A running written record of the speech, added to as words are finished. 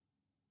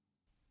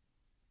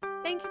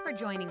Thank you for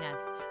joining us.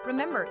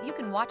 Remember, you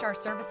can watch our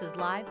services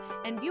live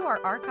and view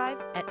our archive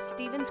at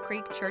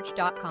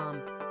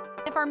StevensCreekChurch.com.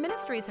 If our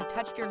ministries have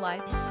touched your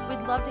life, we'd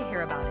love to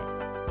hear about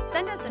it.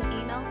 Send us an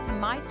email to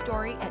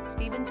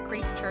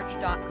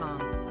mystory@StevensCreekChurch.com.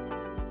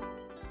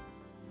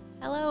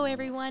 Hello,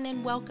 everyone,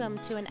 and welcome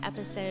to an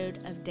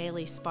episode of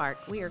Daily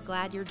Spark. We are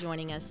glad you're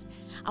joining us.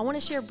 I want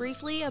to share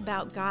briefly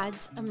about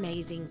God's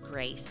amazing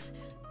grace.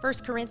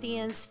 1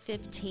 Corinthians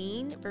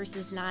 15,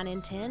 verses 9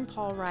 and 10,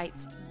 Paul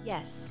writes,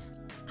 "Yes,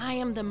 I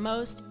am the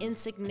most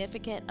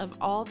insignificant of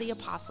all the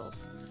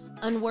apostles,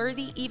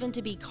 unworthy even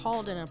to be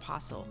called an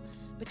apostle,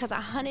 because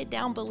I hunted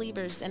down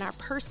believers and I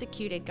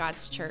persecuted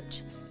God's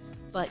church.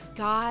 But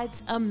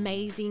God's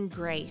amazing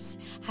grace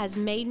has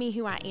made me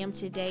who I am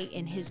today,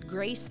 and His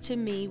grace to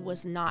me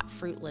was not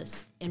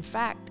fruitless. In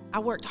fact, I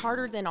worked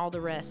harder than all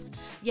the rest,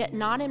 yet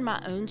not in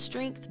my own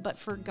strength, but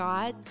for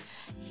God.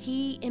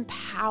 His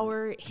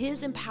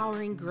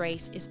empowering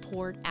grace is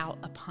poured out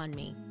upon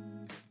me."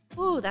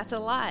 Ooh, that's a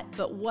lot,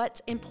 but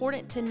what's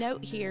important to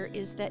note here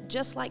is that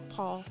just like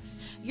Paul,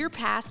 your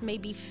past may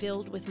be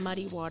filled with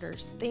muddy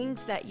waters,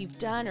 things that you've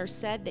done or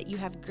said that you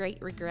have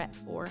great regret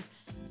for.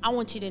 I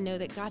want you to know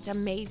that God's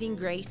amazing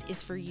grace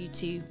is for you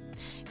too.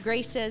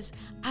 Grace says,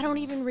 I don't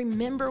even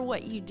remember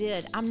what you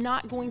did. I'm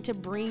not going to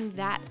bring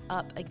that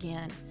up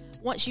again.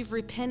 Once you've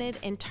repented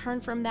and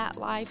turned from that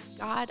life,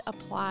 God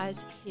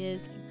applies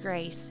His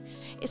grace.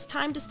 It's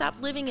time to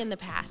stop living in the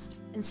past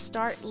and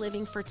start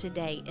living for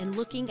today and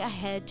looking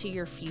ahead to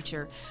your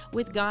future.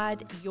 With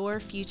God, your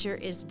future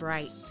is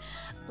bright.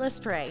 Let's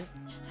pray.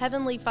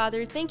 Heavenly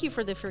Father, thank you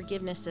for the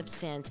forgiveness of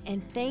sins,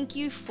 and thank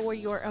you for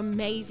your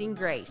amazing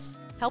grace.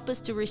 Help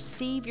us to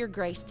receive your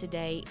grace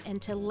today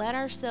and to let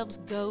ourselves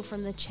go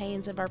from the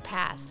chains of our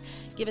past.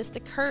 Give us the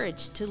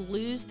courage to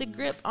lose the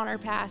grip on our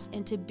past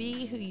and to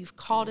be who you've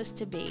called us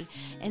to be,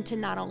 and to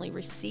not only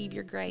receive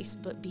your grace,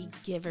 but be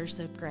givers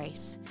of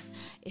grace.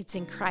 It's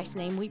in Christ's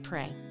name we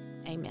pray.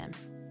 Amen.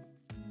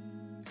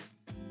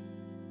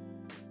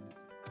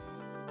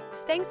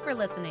 Thanks for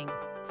listening.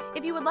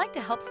 If you would like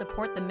to help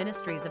support the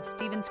ministries of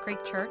Stevens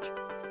Creek Church,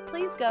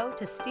 please go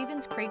to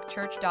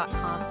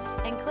StevensCreekChurch.com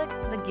and click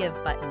the Give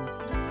button.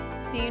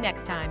 See you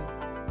next time.